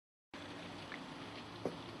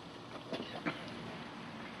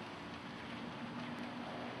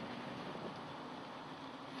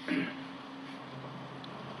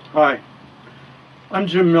Hi, I'm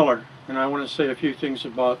Jim Miller, and I want to say a few things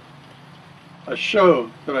about a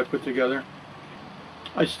show that I put together.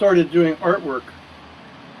 I started doing artwork,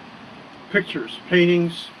 pictures,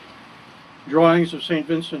 paintings, drawings of St.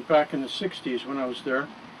 Vincent back in the 60s when I was there,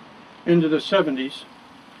 into the 70s.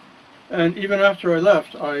 And even after I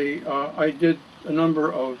left, I did a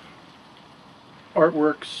number of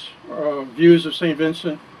artworks, views of St.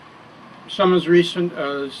 Vincent, some as recent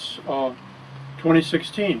as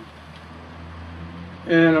 2016.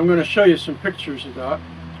 And I'm going to show you some pictures of that.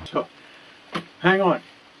 So, hang on.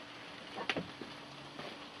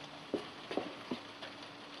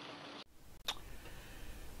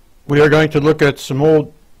 We are going to look at some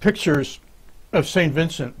old pictures of St.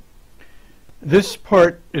 Vincent. This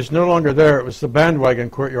part is no longer there. It was the bandwagon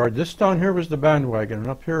courtyard. This down here was the bandwagon, and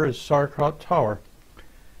up here is Sauerkraut Tower.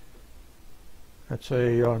 That's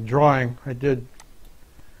a drawing I did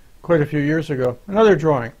quite a few years ago. Another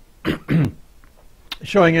drawing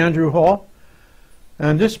showing Andrew Hall,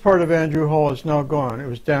 and this part of Andrew Hall is now gone. It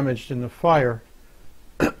was damaged in the fire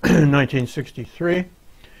in 1963.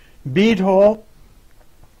 Bede Hall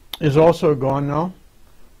is also gone now.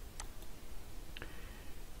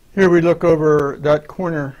 Here we look over that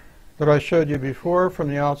corner that I showed you before from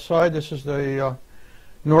the outside. This is the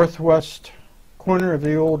northwest corner of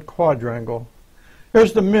the old quadrangle.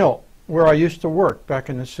 There's the mill where I used to work back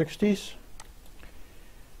in the 60s.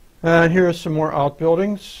 And here are some more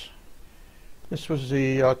outbuildings. This was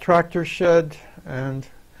the tractor shed, and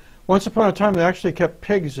once upon a time they actually kept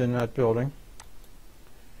pigs in that building.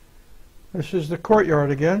 This is the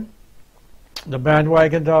courtyard again. The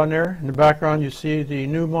bandwagon down there. In the background you see the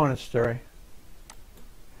new monastery.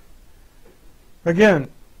 Again,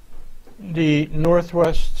 the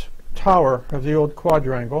northwest tower of the old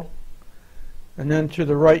quadrangle. And then to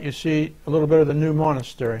the right you see a little bit of the new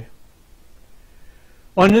monastery.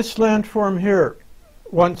 On this landform here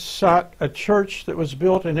once sat a church that was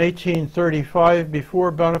built in 1835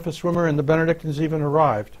 before Boniface Wimmer and the Benedictines even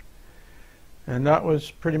arrived. And that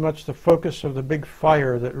was pretty much the focus of the big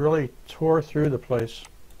fire that really tore through the place.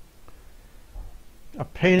 A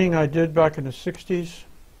painting I did back in the 60s,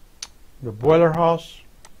 the boiler house.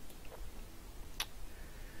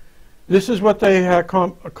 This is what they had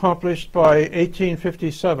accomplished by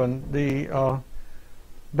 1857. The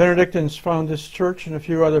Benedictines found this church and a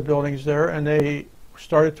few other buildings there, and they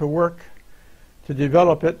started to work to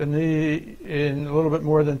develop it, and in a little bit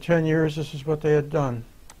more than 10 years this is what they had done.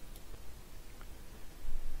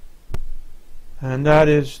 And that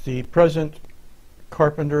is the present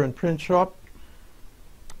carpenter and print shop.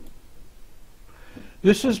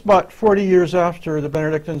 This is about 40 years after the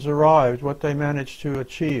Benedictines arrived, what they managed to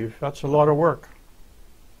achieve. That's a lot of work.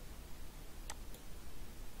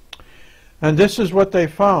 And this is what they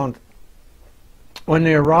found when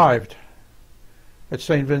they arrived at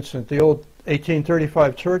St. Vincent. The old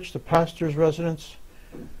 1835 church, the pastor's residence,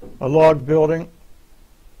 a log building,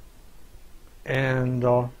 and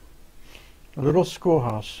a little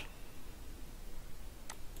schoolhouse.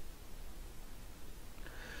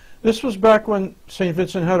 This was back when St.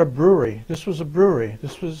 Vincent had a brewery. This was a brewery.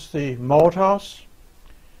 This was the malt house.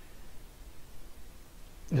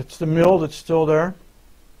 It's the mill that's still there.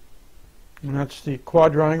 And that's the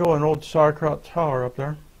quadrangle and old Sauerkraut Tower up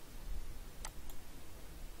there.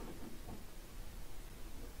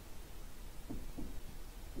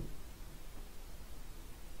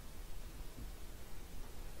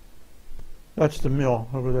 That's the mill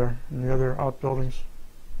over there and the other outbuildings.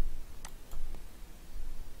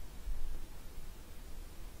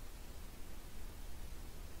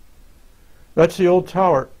 That's the old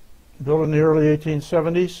tower, built in the early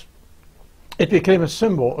 1870s. It became a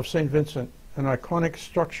symbol of St. Vincent, an iconic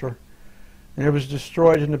structure, and it was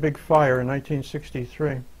destroyed in the big fire in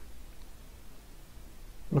 1963.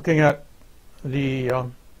 Looking at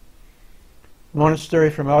the monastery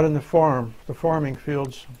from out in the farming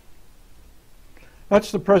fields.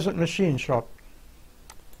 That's the present machine shop.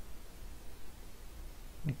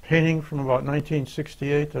 A painting from about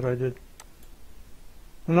 1968 that I did.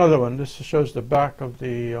 Another one. This shows the back of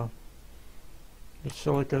the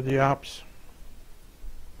Basilica of the Apse.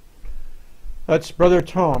 That's Brother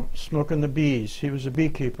Tom smoking the bees. He was a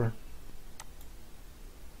beekeeper.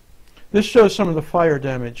 This shows some of the fire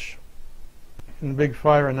damage in the big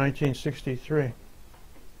fire in 1963.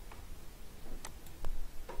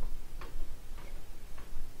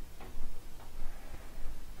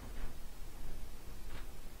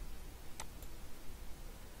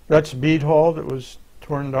 That's Bede Hall that was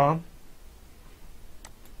torn down.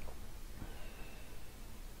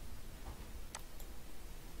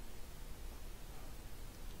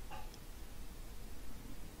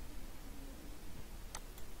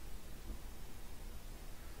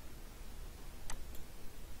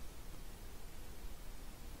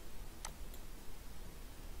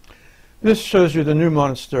 This shows you the new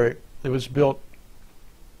monastery. It was built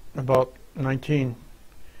about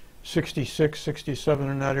 1966, 67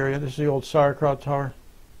 in that area. This is the old sauerkraut tower.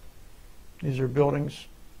 These are buildings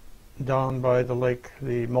down by the lake,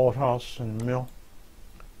 the malt house and mill.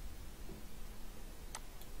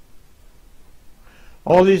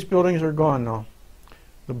 All these buildings are gone now.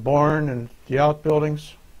 The barn and the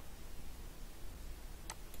outbuildings.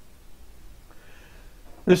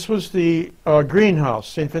 This was the greenhouse.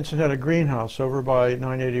 St. Vincent had a greenhouse over by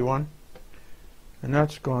 981, and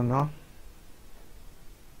that's gone now.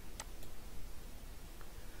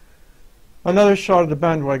 Another shot of the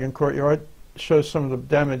bandwagon courtyard shows some of the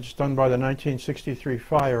damage done by the 1963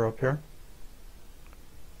 fire up here.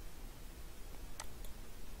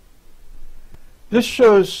 This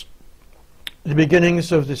shows the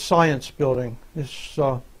beginnings of the science building. This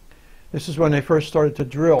is when they first started to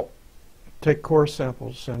drill, take core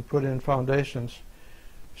samples and put in foundations,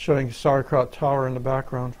 showing Sauerkraut Tower in the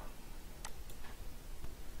background.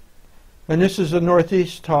 And this is the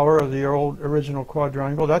northeast tower of the old original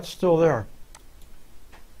quadrangle. That's still there.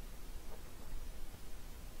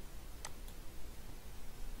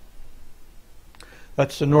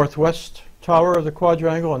 That's the northwest tower of the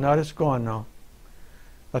quadrangle, and that is gone now.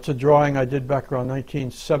 That's a drawing I did back around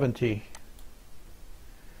 1970.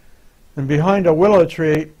 And behind a willow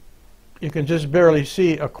tree, you can just barely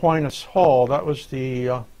see Aquinas Hall. That was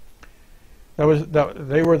the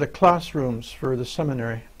they were the classrooms for the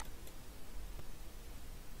seminary.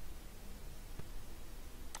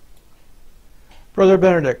 Brother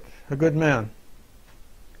Benedict, a good man.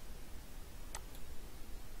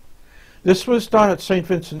 This was done at St.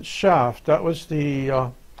 Vincent's Shaft. That was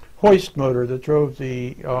the hoist motor that drove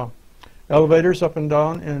the elevators up and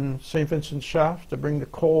down in St. Vincent's Shaft to bring the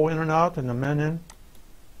coal in and out and the men in.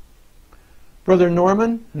 Brother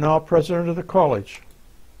Norman, now president of the college.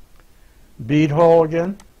 Bead Hall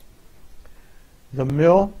again. The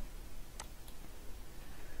mill.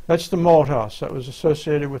 That's the malt house that was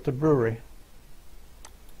associated with the brewery.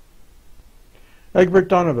 Egbert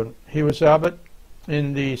Donovan, he was abbot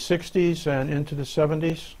in the 60s and into the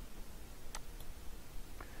 70s.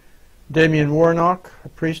 Damien Warnock, a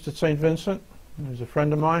priest at St. Vincent, he's a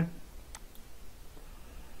friend of mine.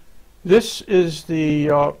 This is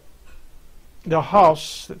the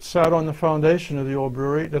house that sat on the foundation of the old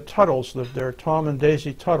brewery. The Tuttles lived there, Tom and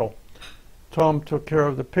Daisy Tuttle. Tom took care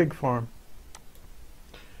of the pig farm.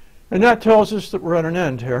 And that tells us that we're at an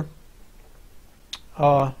end here.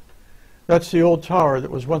 That's the old tower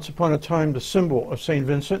that was once upon a time the symbol of St.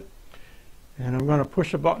 Vincent. And I'm going to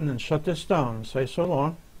push a button and shut this down and say so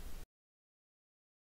long.